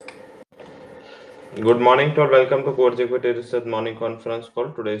Good morning to all. Welcome to Core Equity Research Morning Conference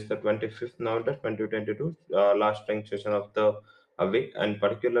Call. Today is the 25th November 2022, last trading session of the week and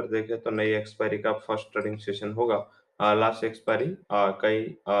particular देखें तो नई expiry का first trading session होगा। Last expiry कई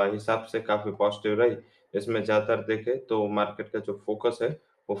हिसाब से काफी positive रही। इसमें ज्यादातर देखें तो मार्केट का जो फोकस है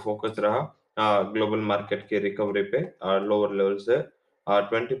वो फोकस रहा ग्लोबल मार्केट की रिकवरी पे। लोअर लेवल से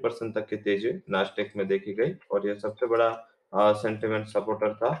 20% तक की तेजी नास्टेक में देखी गई और ये सबसे बड़ा सेंटिमेंट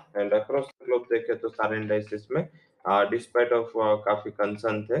सपोर्टर था एंड अक्रॉस द ग्लोब देखें तो सारे इंडाइसेस में डिस्पाइट ऑफ काफी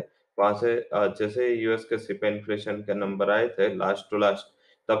कंसर्न थे। वहां से जैसे ही यूएस के सीपीआई इन्फ्लेशन के नंबर आए थे लास्ट टू लास्ट,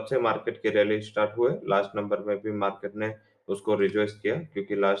 तब से मार्केट की रैली स्टार्ट हुए। लास्ट नंबर में भी मार्केट ने उसको रिजॉइस किया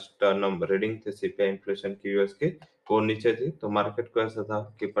क्योंकि लास्ट नंबर रीडिंग थे सीपीआई इन्फ्लेशन की यूएस की, वो नीचे थी तो मार्केट को ऐसा था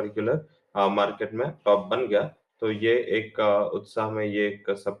कि पर्टिकुलर मार्केट में टॉप बन गया। तो ये एक उत्साह में ये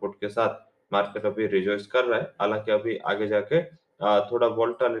एक सपोर्ट के साथ मार्केट अभी रिजॉइस कर रहा है। हालाँकि अभी आगे जाके थोड़ा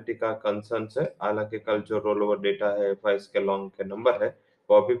वोलेटिलिटी का कंसर्न्स है। हालाँकि कल जो रोल ओवर डेटा है एफआईएस के लॉन्ग के नंबर है,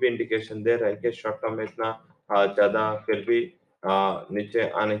 वो अभी भी इंडिकेशन दे रहा है कि शॉर्ट टर्म में इतना ज़्यादा फिर भी नीचे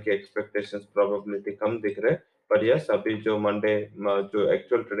आने की एक्सपेक्टेशंस प्रोबेबिलिटी कम दिख रहे हैं। पर यस, अभी जो मंडे जो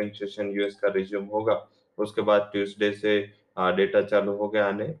एक्चुअल ट्रेडिंग सेशन यूएस का रिज्यूम होगा, उसके बाद ट्यूसडे से डेटा चालू हो गया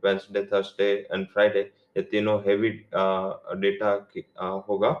आने। वेडनेसडे, थर्सडे एंड फ्राइडे ये तीनों हेवी डेटा की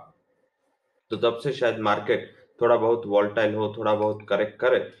होगा। तो तब से शायद मार्केट थोड़ा बहुत वोलेटाइल हो, थोड़ा बहुत करेक्ट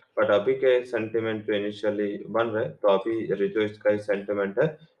करे। बट अभी के सेंटीमेंट जो इनिशियली बन रहे, तो अभी रिजॉइस का ही सेंटीमेंट है।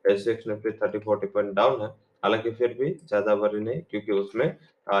 एसजेएक्स निफ्टी 30-40 पॉइंट डाउन है। हालाँकि फिर भी ज़्यादा वरी नहीं क्योंकि उसमें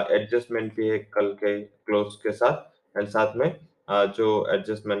एडजस्टमेंट भी है कल के क्लोज के साथ एंड साथ में जो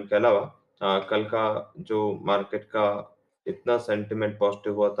एडजस्टमेंट के अलावा कल का जो मार्केट का इतना सेंटीमेंट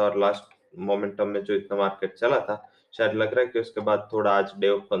पॉजिटिव हुआ था और लास्ट मोमेंटम में जो इतना मार्केट चला था, शायद लग रहा है कि उसके बाद थोड़ा आज डे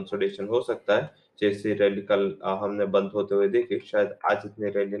ऑफ कंसोलिडेशन हो सकता है। जैसी रैली कल हमने बंद होते हुए देखी, शायद आज इतनी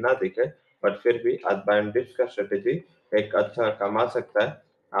रैली ना दिखे, बट फिर भी आज बाय एंड डिप्स का स्ट्रेटेजी एक अच्छा काम आ सकता है।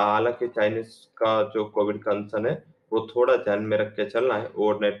 हालाँकि चाइनीज़ का जो कोविड कंसर्न है, वो थोड़ा ध्यान में रख के चलना है,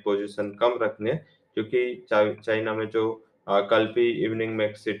 ओवरनाइट पोज़ीशन कम रखनी है क्योंकि चाइना में जो कल भी इवनिंग में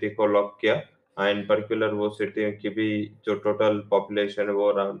एक सिटी को लॉक किया एंड पर्टिकुलर वो सिटी की भी जो टोटल पॉपुलेशन है वो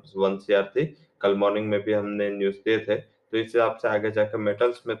अराउंड 1 सीआर थी। कल मॉर्निंग में भी हमने न्यूज़ दिए थे। तो इस हिसाब से आगे जाकर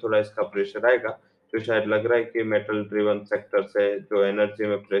मेटल्स में थोड़ा इसका प्रेशर आएगा। तो शायद लग रहा है कि मेटल ड्रिवन सेक्टर से जो एनर्जी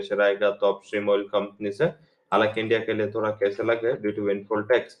में प्रेशर आएगा तो अपस्ट्रीम ऑयल कंपनी से। हालाँकि इंडिया के लिए थोड़ा कैसा लगे ड्यू टू विंडफॉल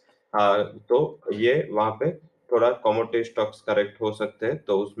टैक्स, तो ये वहाँ पे थोड़ा कमोडिटी स्टॉक्स करेक्ट हो सकते हैं,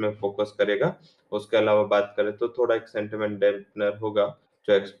 तो उसमें फोकस करेगा। उसके अलावा बात करें तो थोड़ा एक सेंटिमेंट डैम्पनर होगा,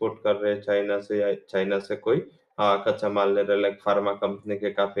 जो एक्सपोर्ट कर रहे हैं चाइना से या चाइना से कोई कच्चा माल ले रहे हैं, लाइक फार्मा कंपनी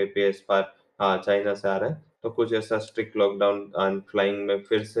के काफ़ी एपीएस पार्ट चाइना से आ रहा है। तो कुछ ऐसा स्ट्रिक्ट लॉकडाउन एंड फ्लाइंग में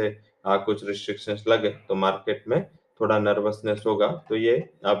फिर से कुछ रिस्ट्रिक्शंस लगे तो मार्केट में थोड़ा नर्वसनेस होगा। तो ये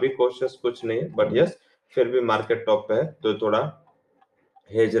अभी कॉशियस कुछ नहीं है, बट यस, फिर भी मार्केट टॉप पे है तो थोड़ा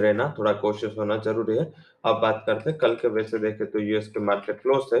हेज रहना, थोड़ा कॉशियस होना ज़रूरी है। अब बात करते हैं कल के वैसे देखें तो यूएस के मार्केट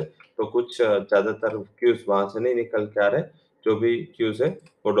क्लोज़ है, तो कुछ ज़्यादातर क्यूज़ वहाँ से नहीं निकल के आ रहे। जो भी क्यूज़ है,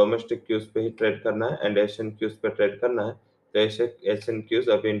 वो डोमेस्टिक क्यूज़ पे ही ट्रेड करना है एंड एशियन क्यूज़ पे ट्रेड करना है। तो एशियन क्यूज़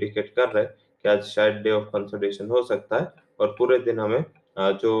अभी इंडिकेट कर रहे हैं कि आज शायद डे ऑफ कंसोलिडेशन हो सकता है और पूरे दिन हमें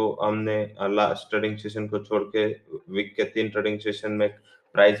जो हमने लास्ट ट्रेडिंग सेशन को छोड़ के वीक के 3 ट्रेडिंग सेशन में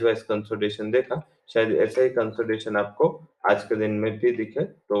प्राइस वाइज़ कंसोलिडेशन देखा, शायद ऐसा ही कंसोलिडेशन आपको आज के दिन में भी दिखे।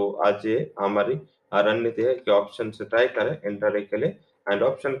 तो आज ये हमारी रणनीति है कि ऑप्शन से ट्राई करें इंट्राडे के लिए एंड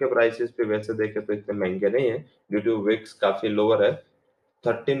ऑप्शन के प्राइसेस भी वैसे देखें तो इतने महँगे नहीं है ड्यू टू विक्स काफ़ी लोअर है।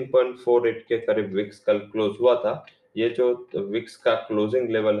 13.48 के करीब विक्स कल क्लोज़ हुआ था। ये जो विक्स का क्लोजिंग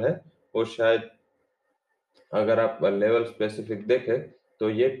लेवल है, वो शायद अगर आप लेवल स्पेसिफिक देखें, तो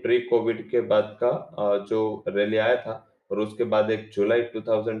ये प्री कोविड के बाद का जो रैली आया था और उसके बाद एक जुलाई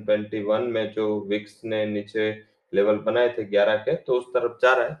 2021 में जो विक्स ने नीचे लेवल बनाए थे 11 के, तो उस तरफ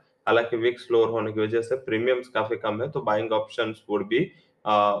जा रहा है। हालाँकि विक्स लोअर होने की वजह से प्रीमियम्स काफ़ी कम है, तो buying options would be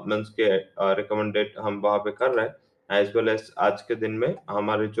means के रिकमेंडेड हम वहाँ पे कर रहे हैं। एज़ वेल एज़ आज के दिन में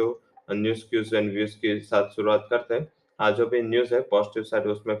हमारे जो न्यूज़ क्यूज़ एंड व्यूज़ के साथ शुरुआत करते हैं। आज जो भी न्यूज़ है पॉजिटिव साइड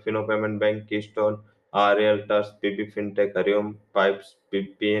उसमें फिनो पेमेंट बैंक, कीस्टोन, रियल्टर्स, पीबी फिनटेक, हरिओम पाइप्स,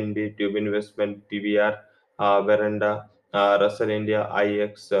 पीएनबी, ट्यूब इन्वेस्टमेंट, पीवीआर, वेरेंडा, रसल इंडिया,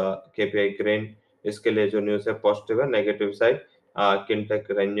 आईएक्स, केपीआई ग्रेन, इसके लिए जो न्यूज़ है पॉजिटिव है। नेगेटिव साइड किनटेक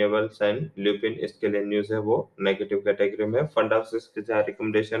रिन्यूएबल्स एंड ल्यूपिन, इसके लिए न्यूज़ है वो नेगेटिव कैटेगरी में है। फंड हाउसेस के जहाँ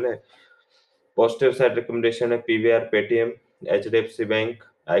रिकमेंडेशन है, पॉजिटिव साइड रिकमेंडेशन है पीवीआर, पेटीएम, एचडीएफसी बैंक,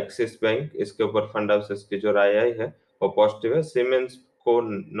 एक्सिस बैंक, इसके ऊपर फंड हाउसेस की जो राय आई है वो पॉजिटिव है। सीमेंस को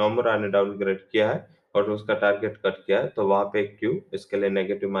नोमुरा ने डाउनग्रेड किया है और उसका टारगेट कट किया है, तो वहाँ पे एक क्यू इसके लिए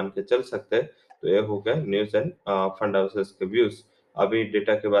नेगेटिव मान के चल सकते हैं। तो ये हो गया न्यूज़ एंड फंड हाउसेस के व्यूज़। अभी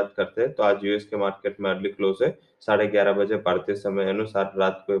डेटा की बात करते हैं तो आज यूएस के मार्केट में अर्ली क्लोज है 11:30 बजे भारतीय समय अनुसार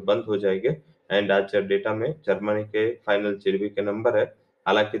रात को बंद हो जाएंगे। एंड आज डेटा में जर्मनी के फाइनल जीडीपी के नंबर है,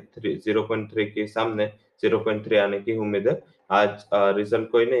 हालांकि 0.3 के सामने 0.3 आने की उम्मीद है। आज रिजल्ट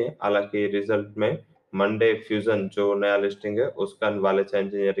कोई नहीं है, हालांकि रिजल्ट में मंडे फ्यूजन जो नया लिस्टिंग है उसका वालेस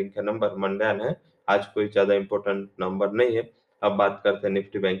इंजीनियरिंग के नंबर मंडे आना है। आज कोई ज्यादा इंपॉर्टेंट नंबर नहीं है। अब बात करते हैं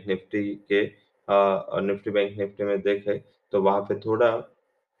निफ्टी बैंक निफ्टी के। निफ्टी बैंक निफ्टी में देखें तो वहां पे थोड़ा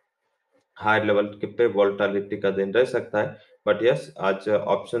हाई लेवल के पे वोलेटिलिटी का दिन रह सकता है। बट यस, आज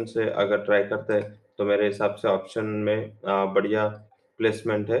ऑप्शन से अगर ट्राई करते हैं तो मेरे हिसाब से ऑप्शन में बढ़िया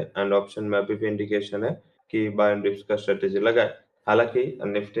प्लेसमेंट है। एंड ऑप्शन में अभी भी इंडिकेशन है कि बाय एंड डिप्स का स्ट्रेटेजी लगाए। हालांकि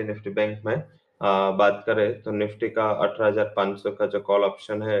निफ्टी निफ्टी बैंक में बात करें तो निफ्टी का 18,500 का जो कॉल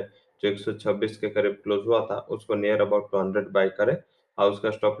ऑप्शन है जो 126 के करीब क्लोज हुआ था उसको नियर अबाउट 200 बाय करें और उसका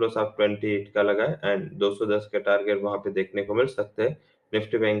स्टॉप लॉस आप 28 का लगाए एंड 210 के टारगेट वहां पे देखने को मिल सकते हैं।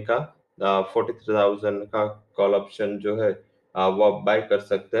 निफ्टी बैंक का 43,000 का कॉल ऑप्शन जो है वो आप बाय कर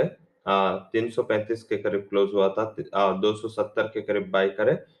सकते हैं। 335 के करीब क्लोज हुआ था, 270 के करीब बाय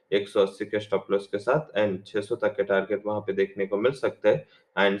करें 180 के स्टॉप लॉस के साथ एंड 600 तक के टारगेट वहां पे देखने को मिल सकते हैं।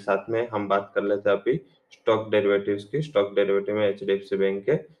 एंड साथ में हम बात कर लेते हैं अभी स्टॉक डेरिवेटिव्स की। स्टॉक डेरिवेटिव में एचडीएफसी बैंक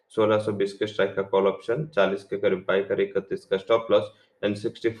के 1620 के स्ट्राइक का कॉल ऑप्शन 40 के करीब बाय करें 31 का stop loss and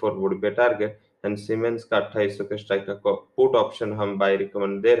 64 would be target. And Siemens का 2800 के स्ट्राइक का पुट ऑप्शन हम बाय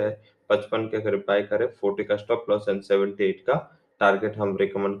रिकमेंड दे रहे हैं 55 के करीब बाय करें 40 का स्टॉप लॉस एंड 78 का टारगेट हम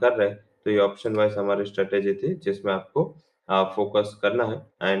रिकमेंड कर रहे हैं। तो ये ऑप्शन वाइज हमारी स्ट्रेटेजी थी जिसमें आपको फोकस करना है।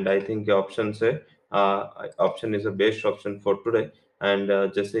 एंड आई थिंक ये ऑप्शन से option is a best option for today. And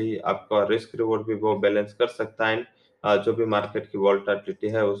जैसे ही आपका रिस्क रिवॉर्ड भी वो बैलेंस कर सकता है एंड जो भी मार्केट की वोलेटिलिटी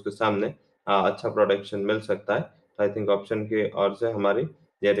है उसके सामने अच्छा प्रोडक्शन मिल सकता है। तो आई थिंक ऑप्शन की ओर से हमारी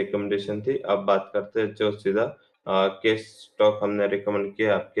ये रिकमेंडेशन थी। अब बात करते हैं जो सीधा केस स्टॉक हमने रिकमेंड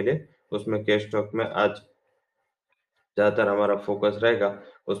किया आपके लिए। उसमें केस स्टॉक में आज ज्यादातर हमारा फोकस रहेगा।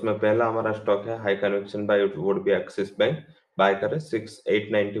 उसमें पहला हमारा स्टॉक है high conviction buy would be Axis Bank. Buy करें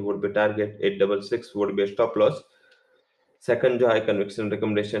 6,890 would be target, 866 would be stop loss. Second जो हाई कन्विक्शन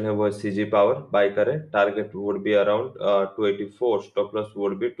रिकमेंडेशन है वो है सीजी पावर। बाय करें, target would be around 284, stop loss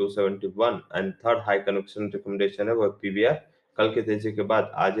would be 271। And third high conviction recommendation है वो PVR. कल की तेजी के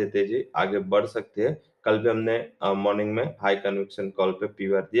बाद आज ये तेजी आगे बढ़ सकती है। कल भी हमने मॉर्निंग में हाई कन्विक्शन कॉल पे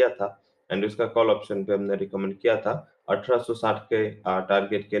पीवीआर दिया था एंड उसका कॉल ऑप्शन पे हमने रिकमेंड किया था 1860 के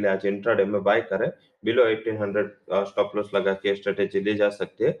टारगेट के लिए आज इंट्राडे में बाय करें। बिलो 1800 स्टॉप लॉस लगा के स्ट्रेटेजी ली जा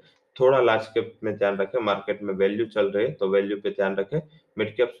सकती है। थोड़ा लार्ज कैप में ध्यान रखें, मार्केट में वैल्यू चल रही है तो वैल्यू पे ध्यान रखें।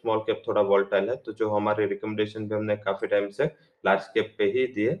 मिड कैप स्मॉल कैप थोड़ा वोलेटाइल है तो जो हमारे रिकमेंडेशन पे हमने काफी टाइम से लार्ज कैप पे ही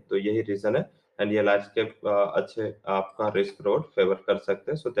दिए तो यही रीजन है। एंड ये लार्ज कैप अच्छे आपका रिस्क रोड फेवर कर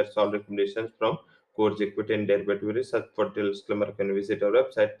सकते हैं। So that's all recommendations from Course Equity and Derivative Research. For disclaimer, can visit our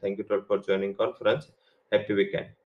website. Thank you all for joining conference. Happy weekend.